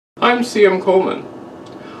I'm CM Coleman.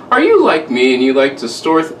 Are you like me and you like to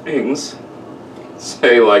store things,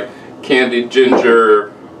 say like candied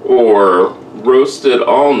ginger or roasted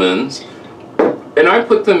almonds, and I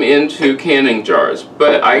put them into canning jars,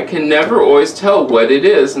 but I can never always tell what it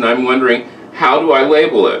is, and I'm wondering, how do I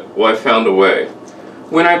label it? Well, I found a way.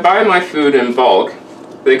 When I buy my food in bulk,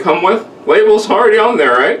 they come with labels already on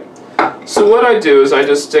there, right? So what I do is I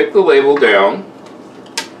just stick the label down.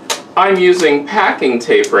 I'm using packing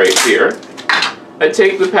tape right here. I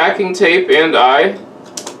take the packing tape and I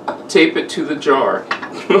tape it to the jar.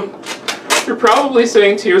 You're probably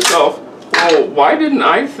saying to yourself, well, why didn't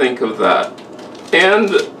I think of that?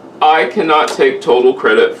 And I cannot take total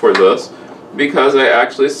credit for this because I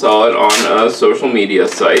actually saw it on a social media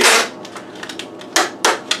site.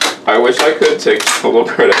 I wish I could take total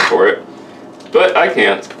credit for it, but I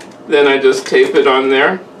can't. Then I just tape it on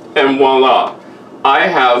there and voila. I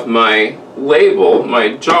have my label,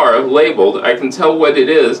 my jar labeled. I can tell what it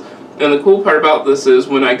is. And the cool part about this is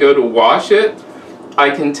when I go to wash it,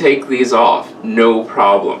 I can take these off. No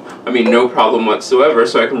problem. I mean, no problem whatsoever.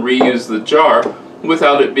 So I can reuse the jar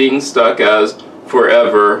without it being stuck as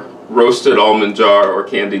forever roasted almond jar or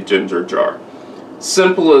candied ginger jar.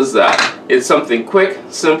 Simple as that. It's something quick,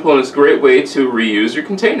 simple, and it's a great way to reuse your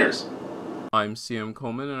containers. I'm CM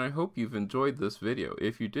Coleman, and I hope you've enjoyed this video.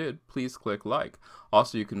 If you did, please click like.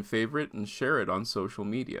 Also, you can favorite and share it on social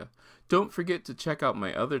media. Don't forget to check out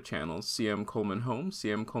my other channels, CM Coleman Home,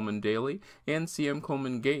 CM Coleman Daily, and CM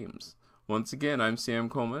Coleman Games. Once again, I'm CM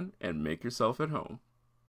Coleman, and make yourself at home.